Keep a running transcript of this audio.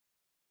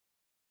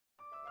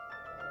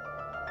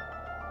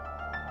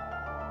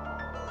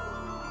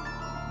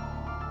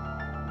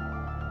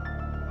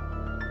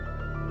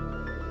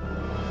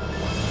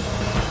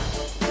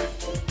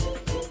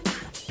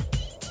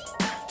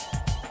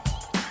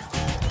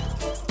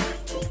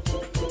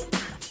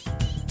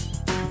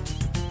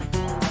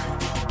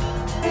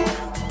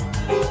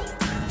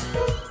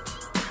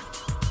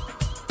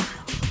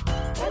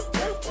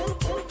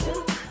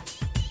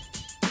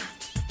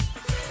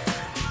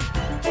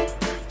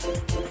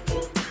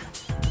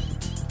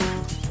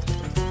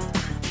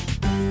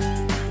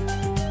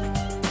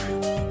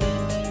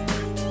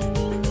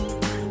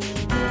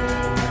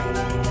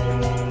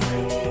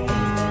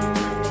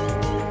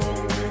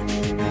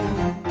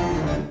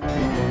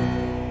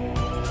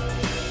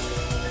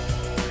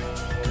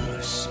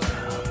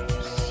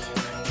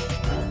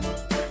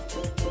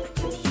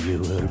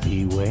Butter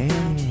beware,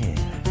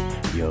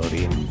 you're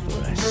in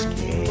for a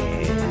scare.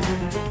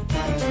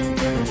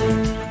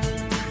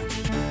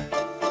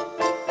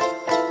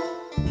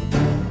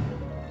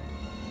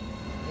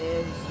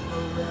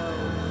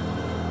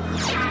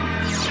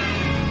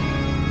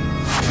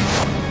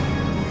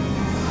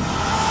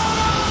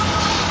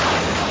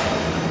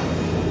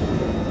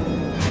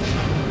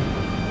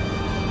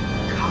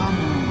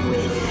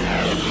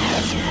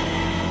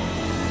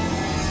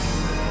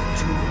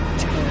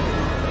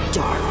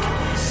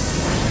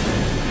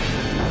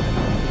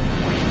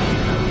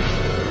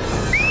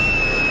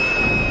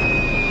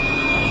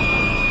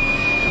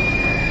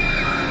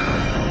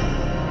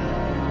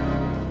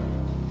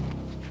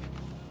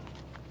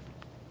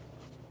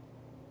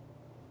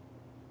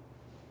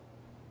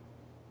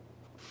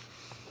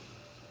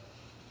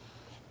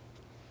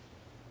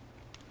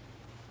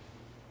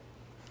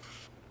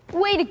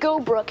 Way to go,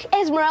 Brooke.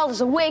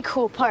 Esmeralda's a way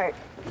cool part.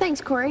 Thanks,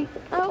 Corey.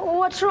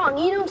 What's wrong?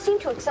 You don't seem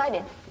too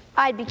excited.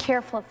 I'd be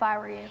careful if I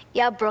were you.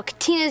 Yeah, Brooke.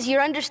 Tina's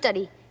your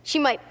understudy. She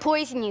might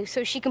poison you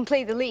so she can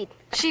play the lead.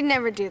 She'd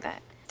never do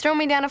that. Throw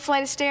me down a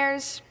flight of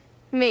stairs?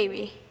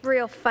 Maybe.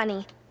 Real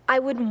funny. I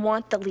wouldn't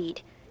want the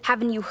lead.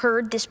 Haven't you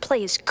heard? This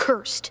play is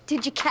cursed.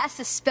 Did you cast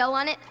a spell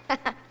on it?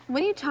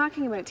 What are you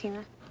talking about,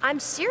 Tina? I'm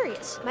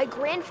serious. My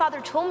grandfather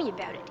told me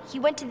about it. He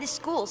went to this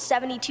school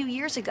 72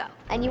 years ago.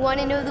 And you want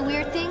to know the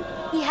weird thing?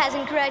 He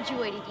hasn't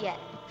graduated yet.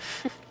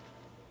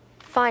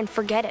 Fine,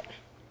 forget it.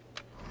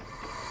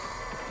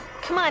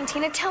 Come on,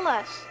 Tina, tell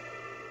us.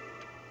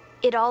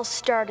 It all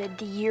started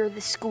the year the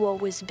school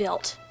was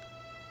built.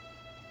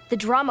 The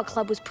drama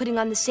club was putting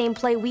on the same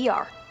play we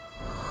are.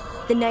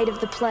 The night of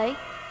the play,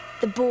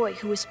 the boy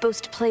who was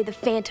supposed to play the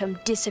Phantom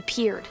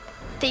disappeared.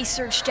 They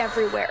searched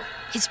everywhere.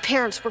 His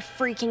parents were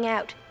freaking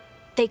out.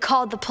 They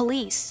called the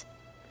police,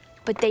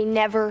 but they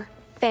never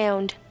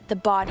found the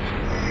body.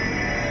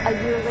 A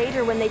year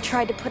later, when they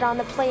tried to put on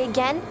the play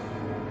again,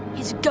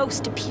 his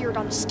ghost appeared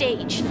on the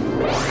stage.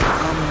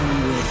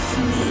 Come with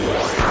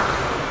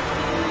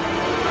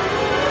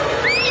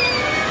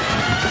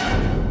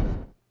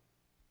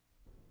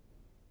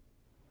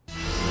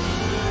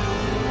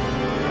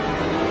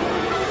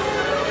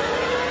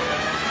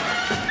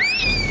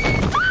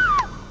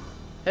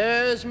me.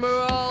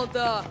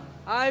 Esmeralda,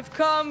 I've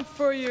come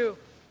for you.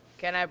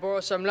 Can I borrow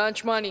some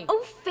lunch money?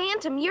 Oh,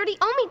 Phantom, you already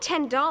owe me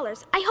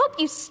 $10. I hope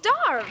you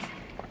starve.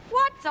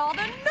 What's all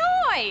the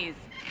noise?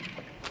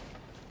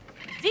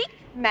 Zeke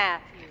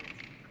Matthews.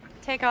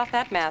 Take off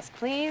that mask,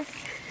 please.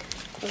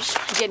 Let's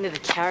get into the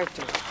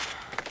character.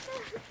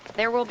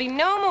 There will be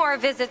no more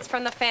visits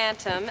from the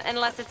Phantom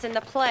unless it's in the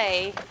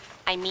play.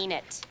 I mean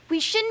it. We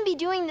shouldn't be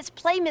doing this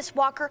play, Miss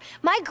Walker.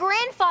 My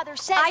grandfather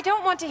said... I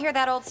don't want to hear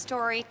that old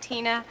story,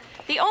 Tina.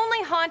 The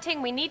only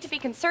haunting we need to be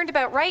concerned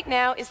about right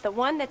now is the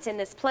one that's in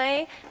this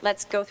play.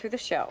 Let's go through the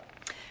show.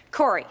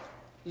 Corey,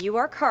 you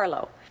are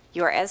Carlo.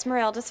 You are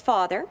Esmeralda's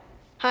father.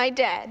 Hi,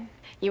 Dad.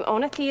 You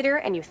own a theater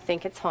and you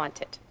think it's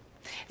haunted.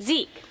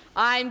 Zeke.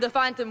 I'm the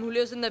Phantom who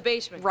lives in the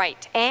basement.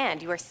 Right,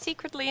 and you are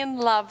secretly in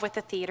love with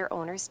the theater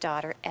owner's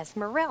daughter,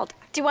 Esmeralda.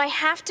 Do I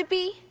have to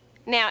be?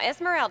 Now,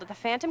 Esmeralda, the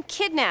Phantom,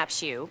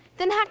 kidnaps you.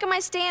 Then how come I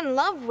stay in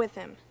love with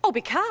him? Oh,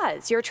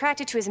 because you're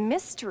attracted to his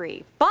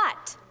mystery.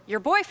 But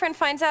your boyfriend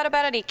finds out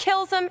about it, he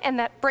kills him, and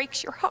that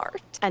breaks your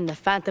heart. And the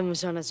Phantom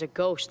was on as a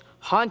ghost,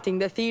 haunting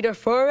the theater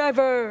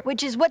forever.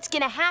 Which is what's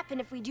gonna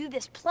happen if we do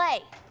this play.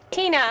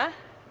 Tina.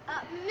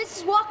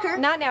 Mrs. Walker.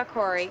 Not now,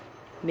 Corey.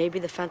 Maybe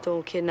the Phantom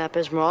will kidnap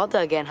Esmeralda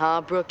again, huh,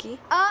 Brookie?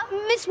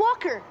 Miss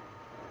Walker.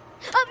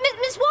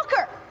 Miss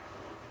Walker.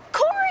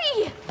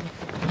 Corey!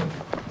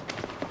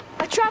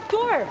 A trap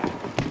door.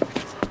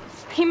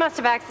 He must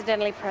have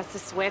accidentally pressed the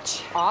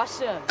switch.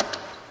 Awesome.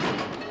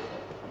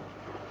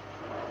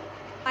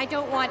 I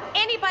don't want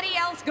anybody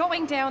else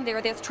going down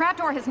there. This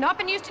trapdoor has not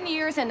been used in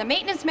years, and the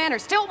maintenance men are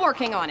still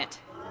working on it.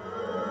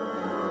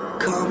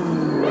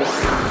 Come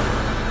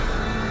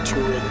to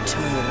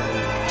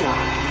eternal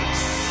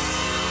darkness.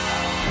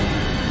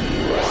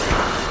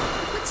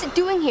 What's it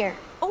doing here?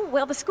 Oh,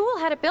 well, the school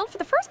had it built for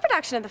the first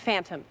production of The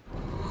Phantom.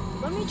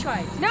 Let me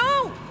try it.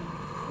 No!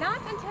 Not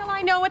until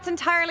I know it's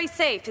entirely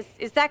safe.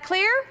 Is that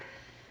clear?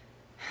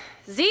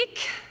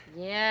 Zeke?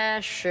 Yeah,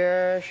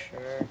 sure. All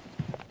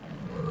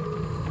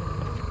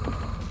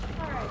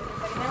right,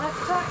 everybody, now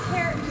let's talk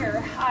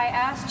character. I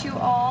asked you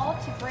all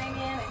to bring in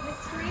a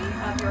history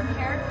of your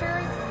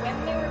characters,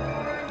 when they were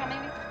born, how many...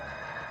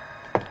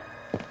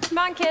 Come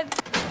on, kids.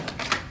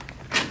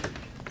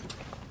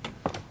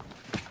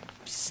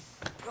 Psst,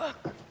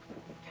 Brooke.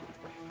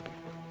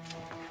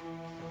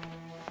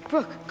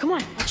 Brooke, come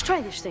on, let's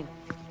try this thing.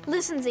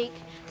 Listen, Zeke,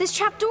 this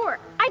trap door.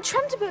 I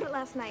dreamt about it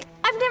last night.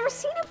 I've never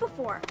seen it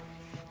before.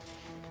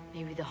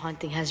 Maybe the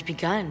haunting has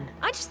begun.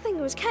 I just think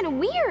it was kind of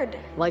weird.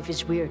 Life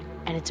is weird,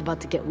 and it's about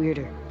to get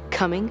weirder.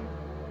 Coming?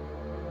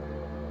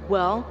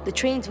 Well, the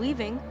train's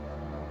leaving.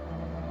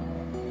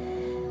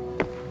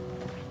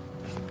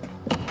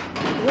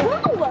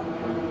 Whoa!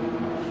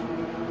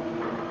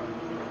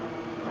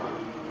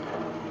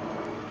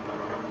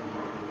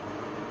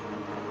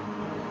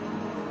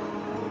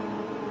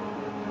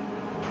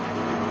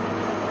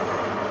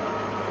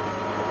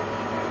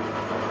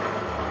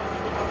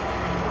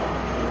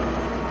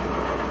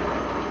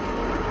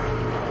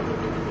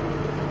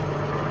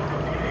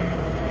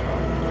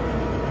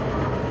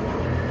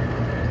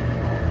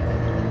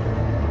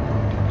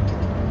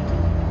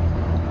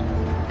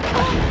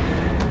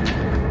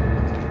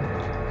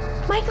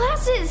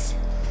 glasses!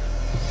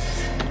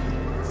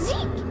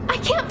 Zeke, I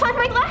can't find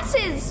my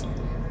glasses!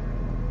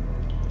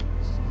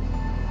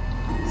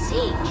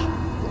 Zeke,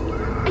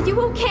 are you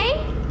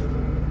okay?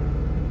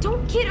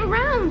 Don't kid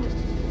around.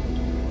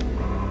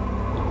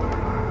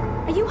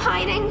 Are you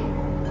hiding?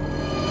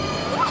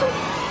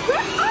 Where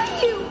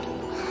are you?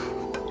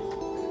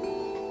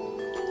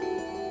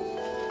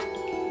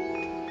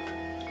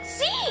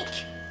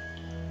 Zeke!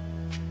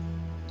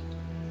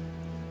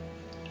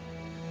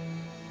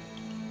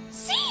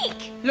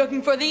 Zeke!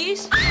 Looking for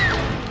these?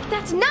 Ah!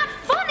 That's not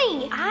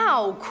funny!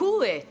 Ow,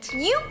 cool it.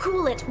 You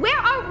cool it. Where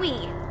are we?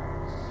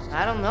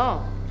 I don't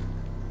know.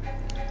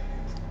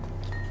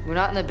 We're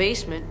not in the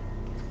basement.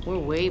 We're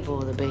way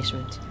below the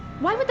basement.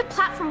 Why would the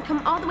platform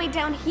come all the way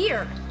down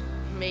here?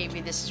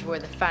 Maybe this is where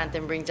the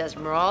Phantom brings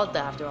Esmeralda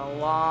after a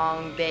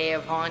long day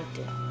of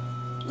haunting.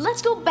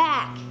 Let's go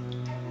back.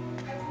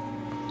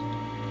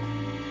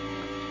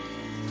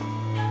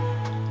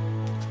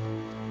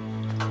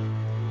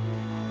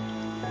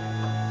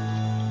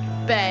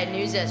 Bad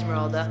news,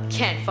 Esmeralda.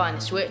 Can't find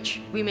the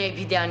switch. We may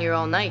be down here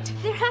all night.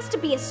 There has to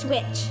be a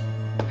switch.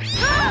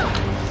 Ah!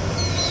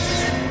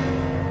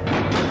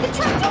 The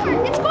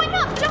trapdoor! It's going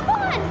up! Jump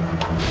on!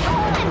 Come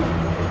on!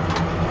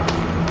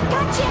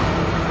 Gotcha!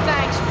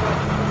 Thanks,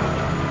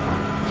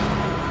 Brooke.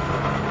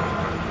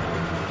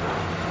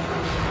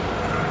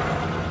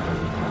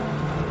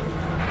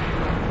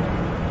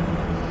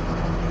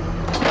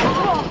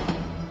 Oh,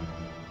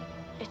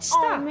 It's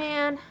stuck. oh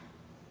man.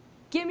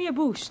 Give me a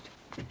boost.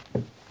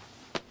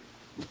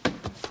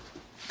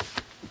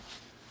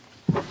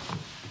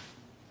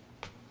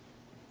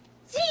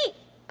 Zeke!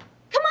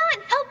 Come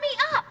on, help me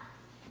up!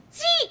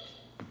 Zeke!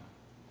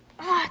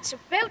 Oh, it's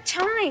about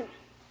time.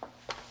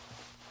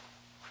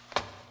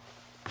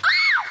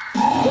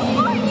 Ah!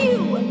 Who are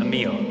you?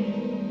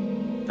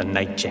 Emil, the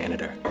night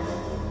janitor.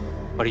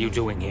 What are you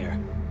doing here?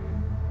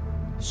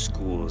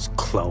 School's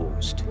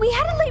closed. We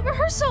had a late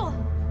rehearsal.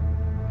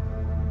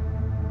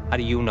 How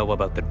do you know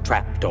about the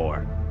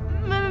trapdoor?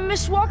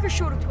 Miss Walker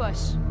showed it to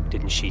us.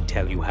 Didn't she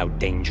tell you how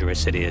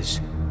dangerous it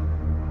is?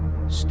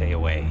 Stay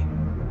away.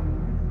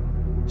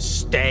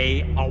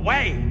 Stay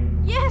away!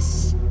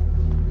 Yes.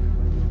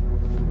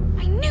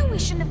 I knew we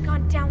shouldn't have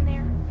gone down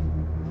there.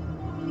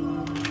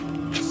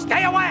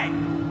 Stay away!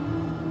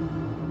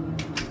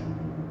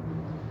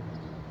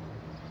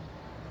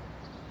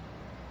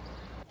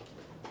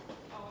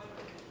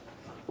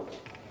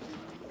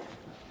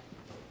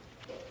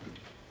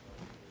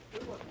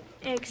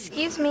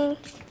 Excuse me.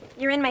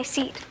 You're in my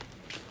seat.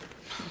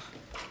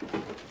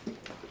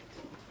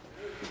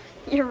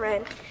 You're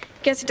right.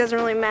 Guess it doesn't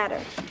really matter.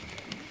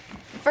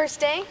 First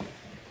day?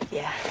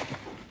 Yeah.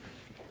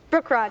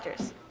 Brooke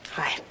Rogers.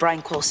 Hi,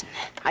 Brian Coulson.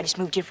 I just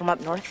moved here from up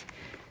north.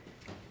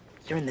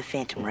 You're in the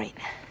Phantom, right?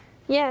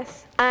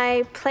 Yes,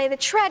 I play the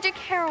tragic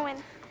heroine.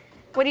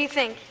 What do you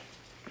think?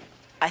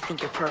 I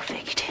think you're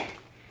perfect.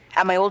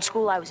 At my old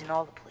school, I was in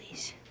all the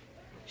plays.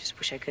 Just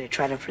wish I could have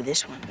tried out for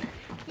this one.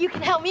 You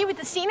can help me with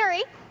the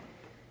scenery.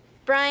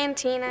 Brian,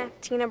 Tina,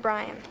 Tina,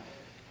 Brian.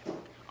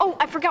 Oh,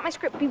 I forgot my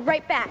script. Be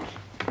right back.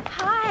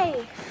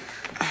 Hi.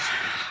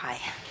 Hi.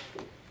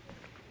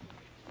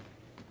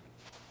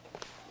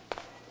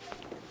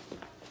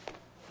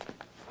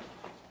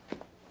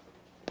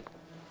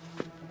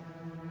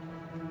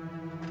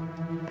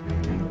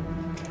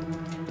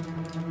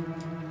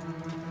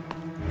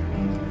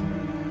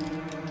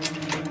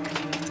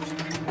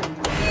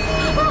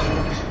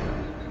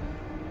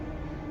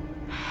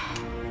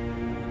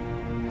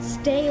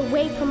 Stay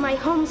away from my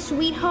home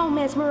sweet home,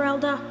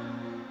 Esmeralda.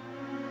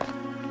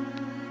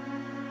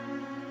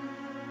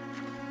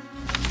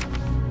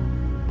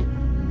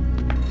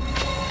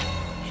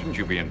 Shouldn't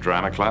you be in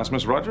drama class,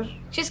 Miss Rogers?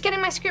 Just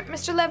getting my script,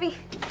 Mr. Levy.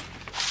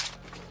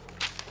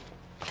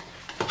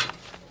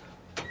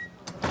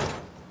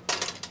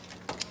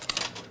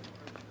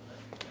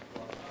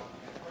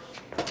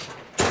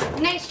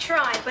 Nice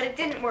try, but it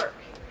didn't work.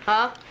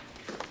 Huh?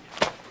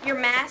 Your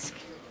mask?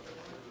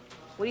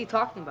 What are you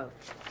talking about?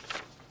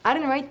 I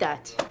didn't write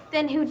that.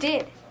 Then who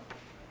did?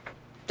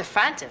 The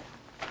Phantom.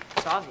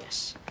 It's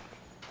obvious.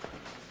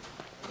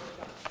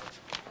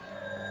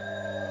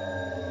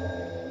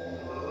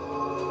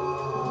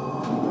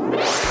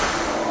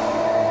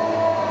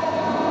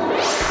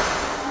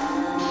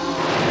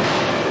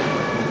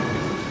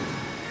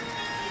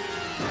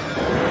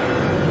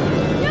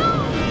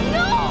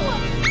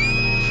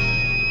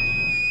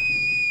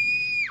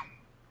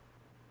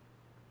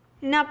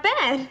 Not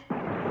bad.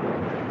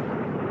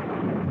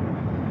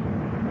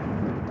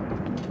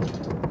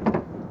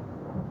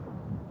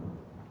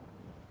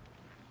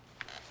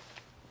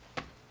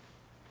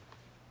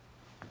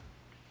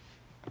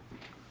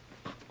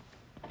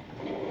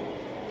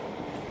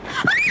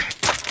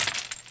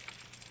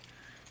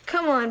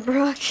 Come on,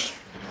 Brooke.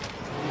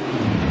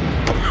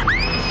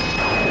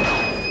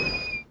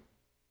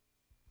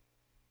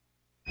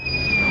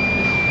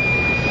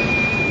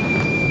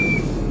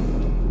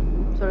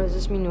 So does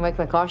this mean you like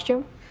my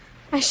costume?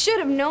 I should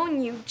have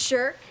known, you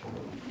jerk.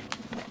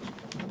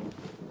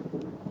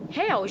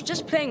 Hey, I was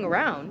just playing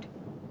around.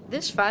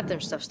 This Phantom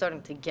stuff's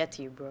starting to get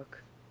to you,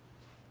 Brooke.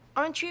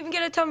 Aren't you even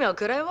gonna tell me how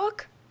good I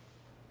look?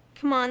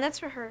 Come on,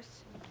 let's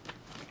rehearse.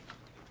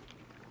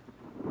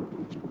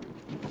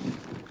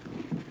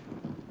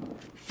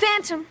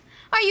 Phantom,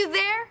 are you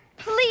there?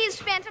 Please,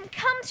 Phantom,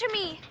 come to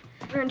me.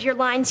 Learned your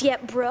lines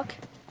yet, Brooke?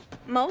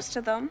 Most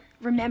of them.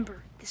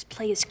 Remember, this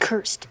play is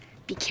cursed.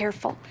 Be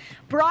careful.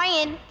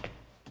 Brian,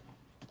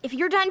 if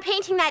you're done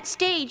painting that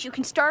stage, you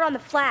can start on the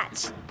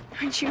flats.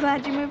 Aren't you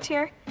glad you moved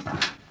here?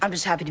 I'm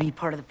just happy to be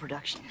part of the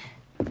production.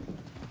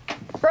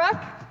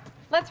 Brooke,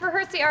 let's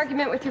rehearse the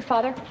argument with your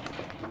father.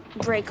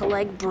 Break a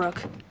leg,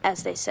 Brooke,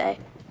 as they say.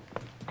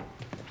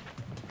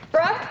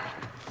 Brooke?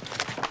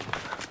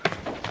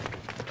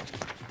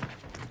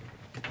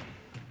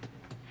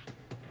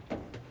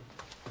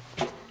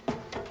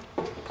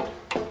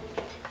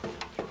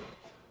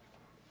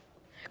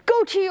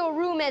 Go to your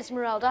room,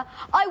 Esmeralda.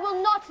 I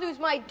will not lose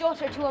my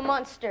daughter to a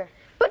monster.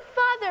 But,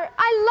 Father,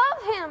 I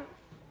love him.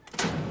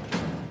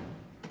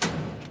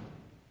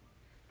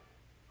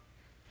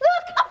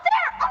 Look, up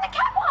there, on the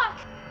catwalk.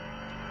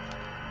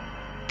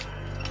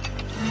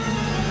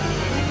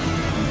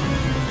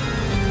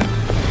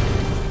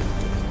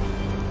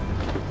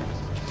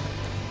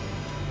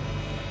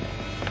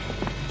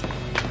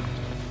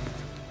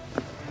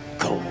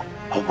 Go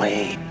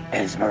away,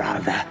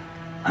 Esmeralda.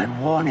 I'm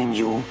warning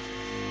you.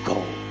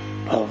 Go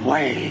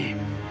away.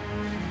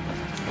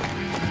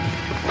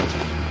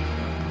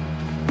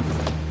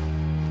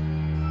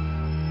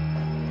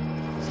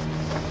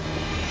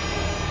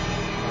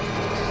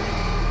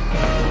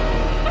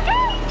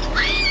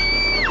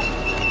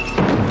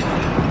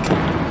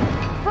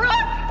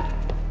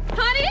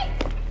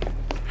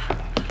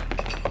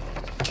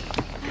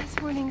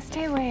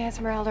 Stay away,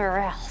 Esmeralda, or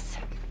else.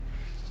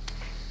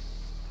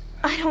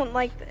 I don't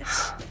like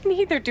this.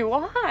 Neither do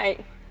I.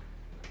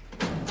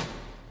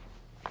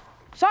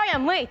 Sorry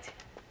I'm late.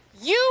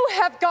 You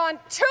have gone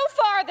too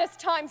far this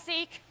time,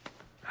 Zeke.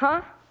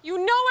 Huh? You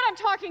know what I'm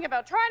talking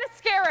about, trying to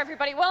scare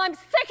everybody. Well, I'm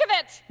sick of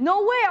it.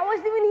 No way, I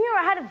wasn't even here.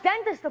 I had a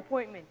dentist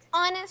appointment.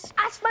 Honest?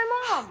 Ask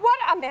my mom. What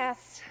a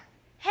mess.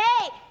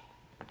 Hey,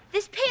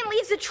 this paint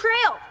leaves a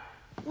trail.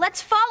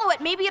 Let's follow it.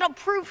 Maybe it'll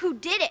prove who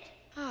did it.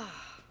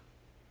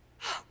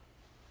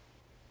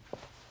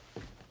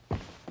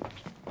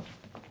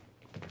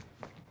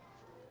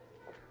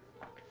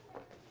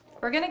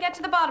 We're gonna get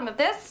to the bottom of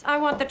this. I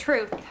want the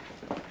truth.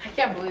 I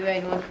can't believe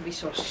anyone could be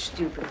so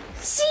stupid.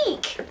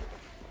 Zeke!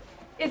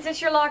 Is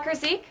this your locker,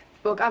 Zeke?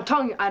 Look, I'm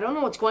telling you, I don't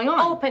know what's going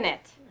on. Open it.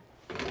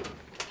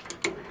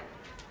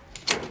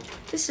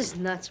 This is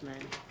nuts,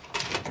 man.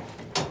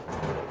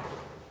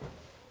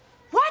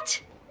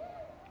 What?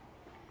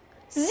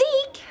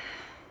 Zeke?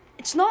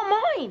 It's not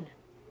mine.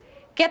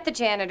 Get the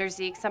janitor,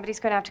 Zeke.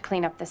 Somebody's gonna have to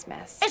clean up this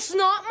mess. It's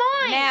not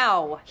mine.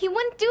 Now. He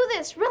wouldn't do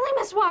this. Really,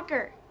 Miss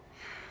Walker?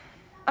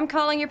 I'm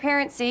calling your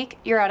parents, Zeke.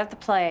 You're out of the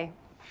play.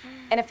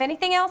 And if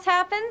anything else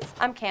happens,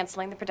 I'm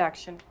canceling the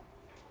production.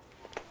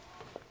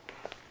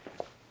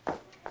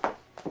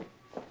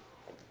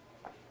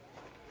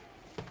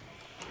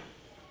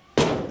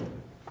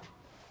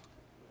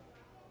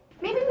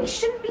 Maybe we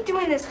shouldn't be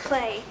doing this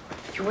play.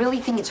 You really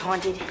think it's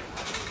haunted?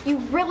 You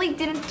really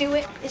didn't do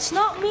it? It's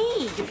not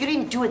me. If you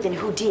didn't do it, then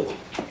who did?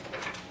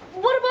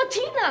 What about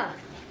Tina?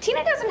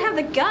 Tina doesn't have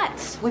the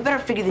guts. We better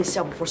figure this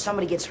out before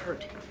somebody gets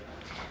hurt.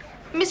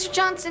 Mr.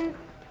 Johnson,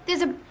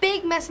 there's a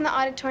big mess in the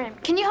auditorium.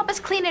 Can you help us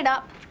clean it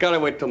up? Gotta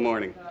wait till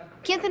morning.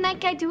 Can't the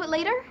night guy do it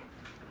later?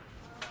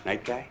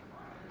 Night guy?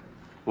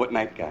 What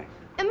night guy?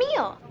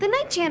 Emil, the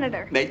night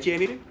janitor. Night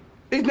janitor?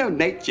 There's no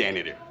night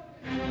janitor.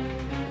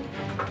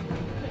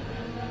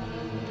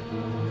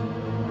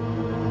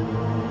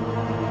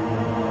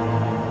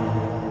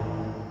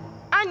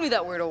 I knew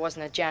that weirdo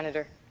wasn't a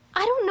janitor.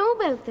 I don't know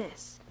about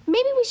this.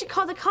 Maybe we should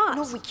call the cops.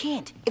 No, we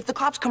can't. If the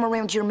cops come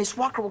around here, Miss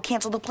Walker will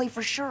cancel the play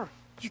for sure.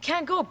 You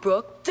can't go,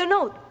 Brooke. The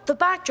note, the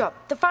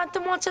backdrop, the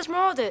Phantom wants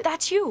Esmeralda.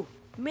 That's you.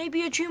 Maybe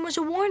your dream was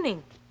a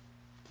warning.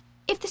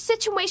 If the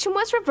situation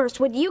was reversed,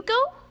 would you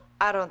go?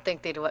 I don't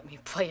think they'd let me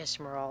play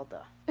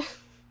Esmeralda.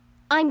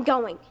 I'm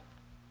going.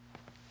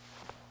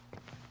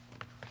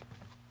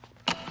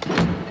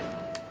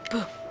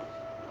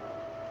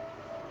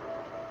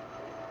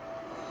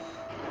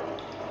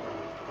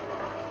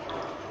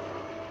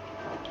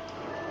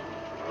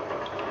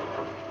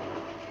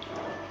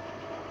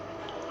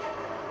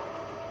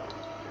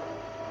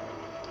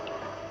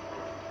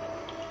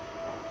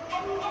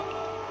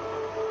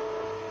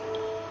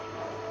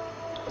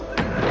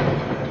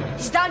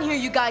 He's down here,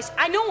 you guys.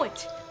 I know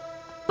it.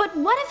 But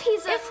what if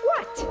he's a... If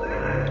what?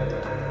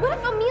 What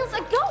if Emil's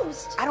a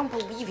ghost? I don't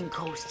believe in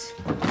ghosts.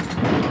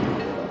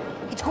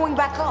 It's going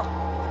back up.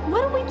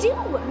 What do we do?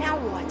 Now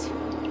what?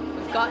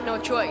 We've got no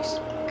choice.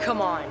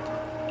 Come on.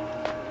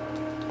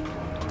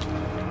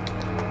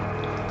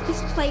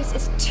 This place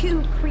is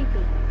too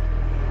creepy.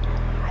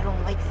 I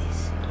don't like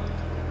this.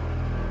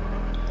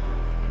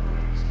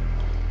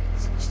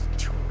 It's just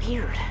too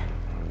weird.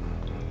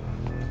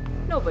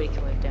 Nobody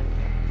can live down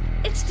here.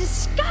 It's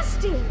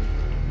disgusting.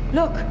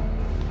 Look,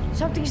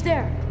 something's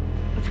there.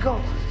 Let's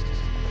go.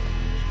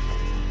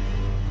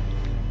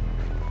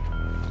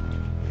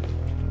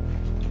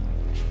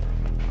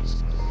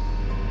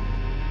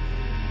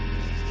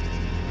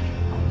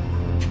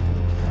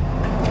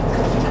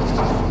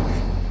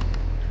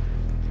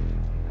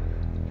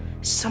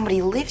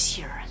 was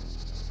here.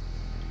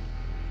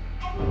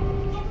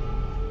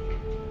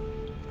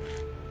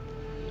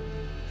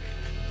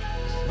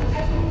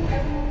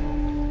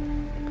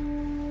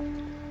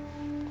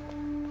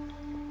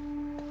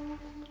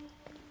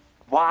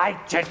 Why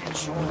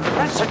didn't you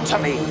listen to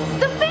me?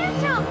 The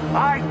Phantom!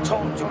 I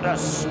told you to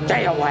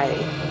stay away.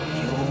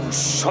 You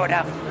should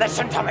have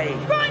listened to me.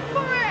 Run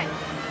for it!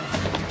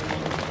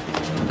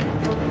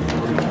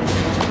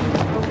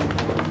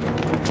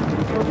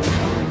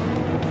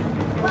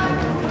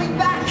 Moving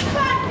back!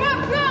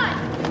 Run!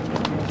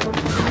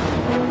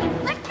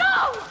 Let go!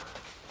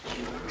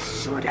 You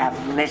should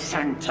have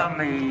listened to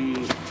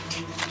me.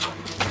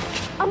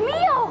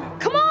 Emil!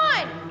 Come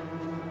on!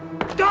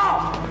 Go!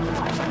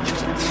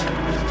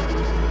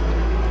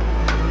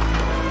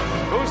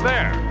 Who's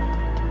there?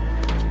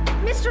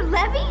 Mr.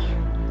 Levy?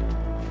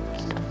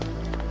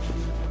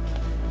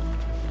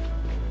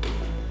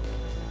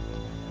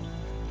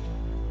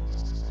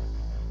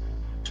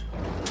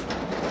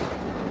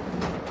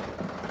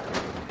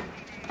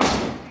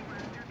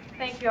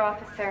 Thank you,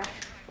 officer.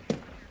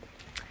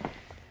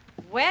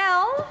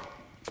 Well,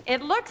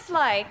 it looks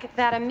like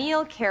that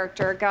Emil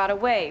character got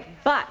away,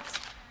 but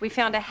we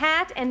found a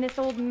hat and this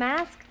old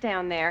mask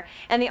down there,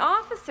 and the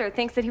officer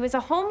thinks that he was a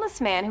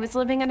homeless man who was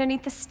living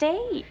underneath the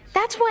stage.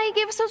 That's why he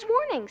gave us those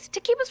warnings, to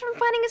keep us from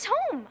finding his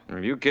home.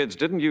 You kids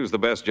didn't use the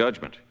best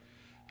judgment.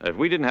 If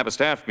we didn't have a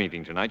staff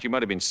meeting tonight, you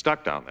might have been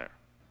stuck down there.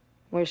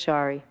 We're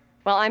sorry.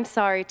 Well, I'm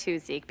sorry too,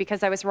 Zeke,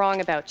 because I was wrong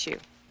about you.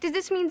 Does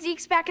this mean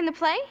Zeke's back in the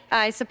play?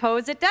 I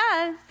suppose it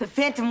does. The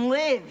Phantom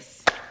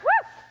lives.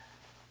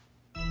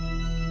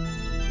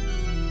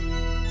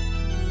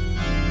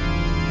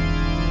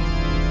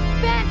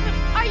 Phantom!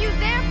 Are you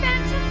there,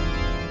 Phantom?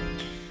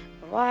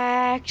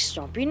 Relax,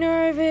 don't be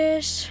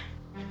nervous.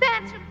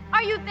 Phantom!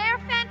 Are you there,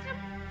 Phantom?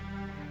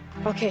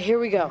 Okay, here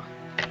we go.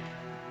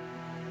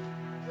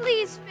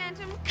 Please,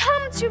 Phantom,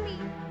 come to me.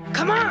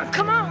 Come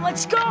on,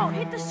 let's go.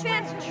 Hit the switch.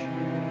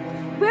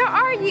 Phantom, where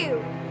are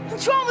you?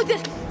 What's wrong with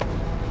this?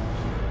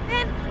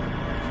 Phantom,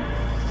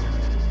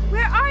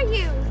 where are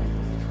you?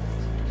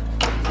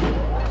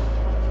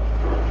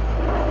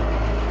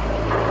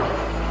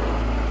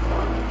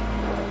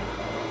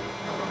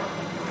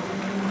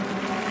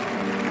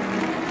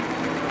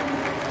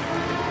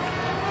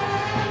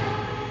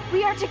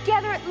 We are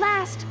together at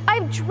last.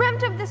 I've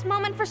dreamt of this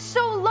moment for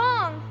so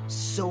long.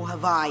 So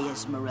have I,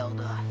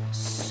 Esmeralda.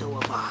 So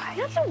have I.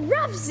 Not so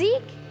rough,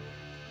 Zeke.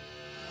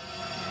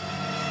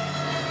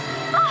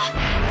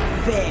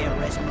 Fair,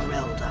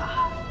 Esmeralda.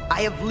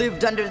 I have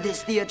lived under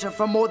this theater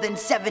for more than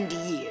 70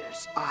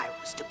 years. I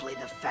was to play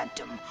the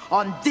Phantom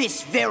on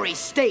this very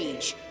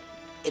stage.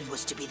 It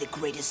was to be the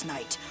greatest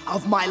night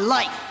of my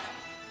life.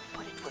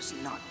 But it was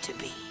not to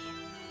be.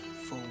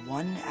 For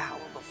 1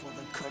 hour before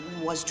the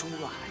curtain was to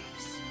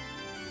rise,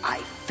 I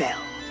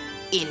fell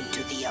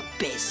into the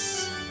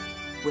abyss,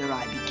 where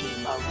I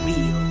became a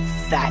real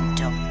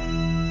phantom.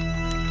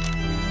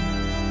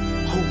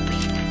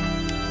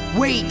 Hoping,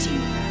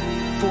 waiting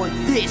for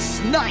this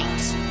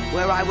night,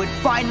 where I would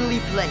finally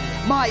play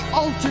my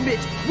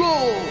ultimate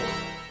role.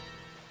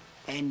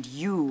 And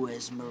you,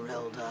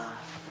 Esmeralda,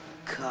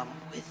 come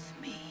with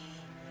me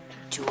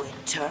to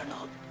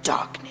eternal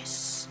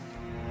darkness.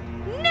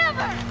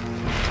 Never!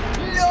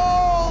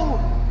 No!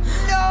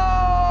 No!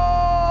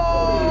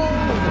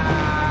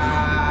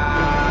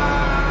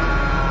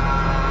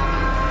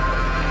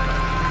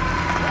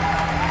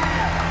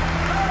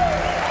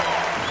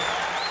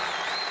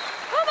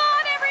 Come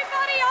on,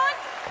 everybody, on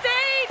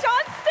stage,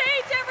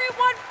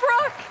 everyone.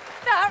 Brooke,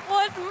 that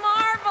was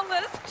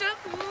marvelous,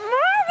 just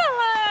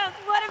marvelous.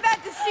 What about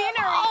the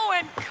scenery? Oh,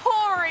 and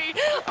Corey.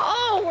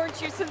 Oh,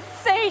 weren't you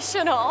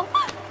sensational?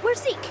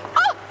 Where's Zeke?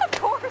 Oh, of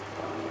course.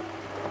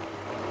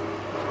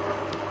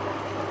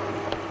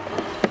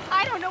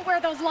 I don't know where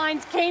those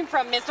lines came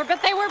from, mister,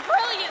 but they were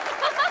brilliant.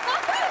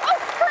 Oh,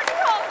 curtain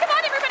call. Come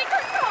on, everybody,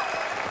 curtain call.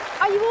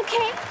 Are you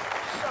okay?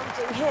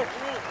 Something hit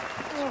me.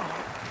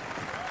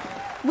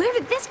 Where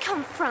did this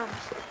come from?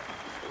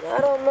 I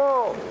don't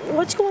know.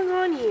 What's going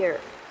on here?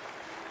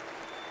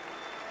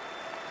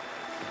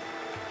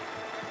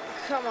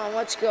 Come on,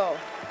 let's go.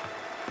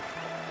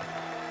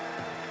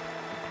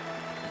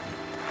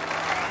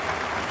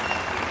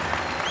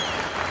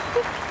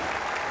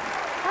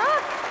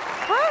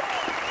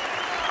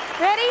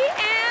 Ready,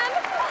 and...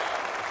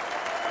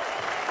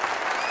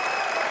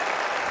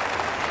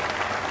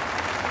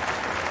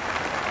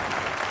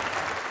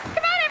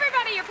 Come on,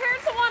 everybody, your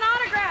parents will want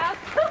autographs.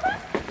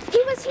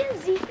 He was here,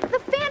 Zeke. The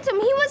Phantom,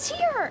 he was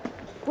here.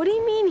 What do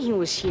you mean he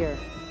was here?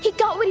 He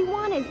got what he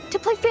wanted, to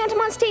play Phantom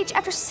on stage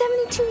after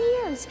 72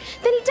 years.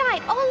 Then he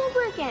died all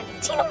over again.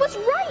 Tina was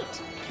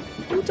right.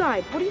 Who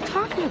died? What are you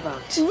talking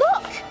about?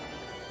 Look!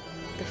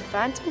 The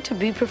Phantom to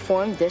be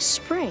performed this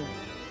spring.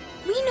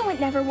 We knew it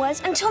never was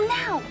until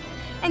now.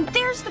 And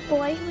there's the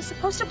boy who was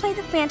supposed to play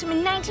the Phantom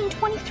in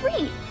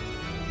 1923.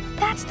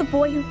 That's the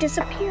boy who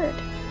disappeared.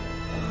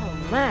 Oh,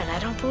 man, I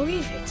don't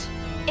believe it.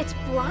 It's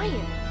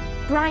Brian.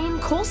 Brian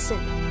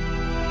Colson.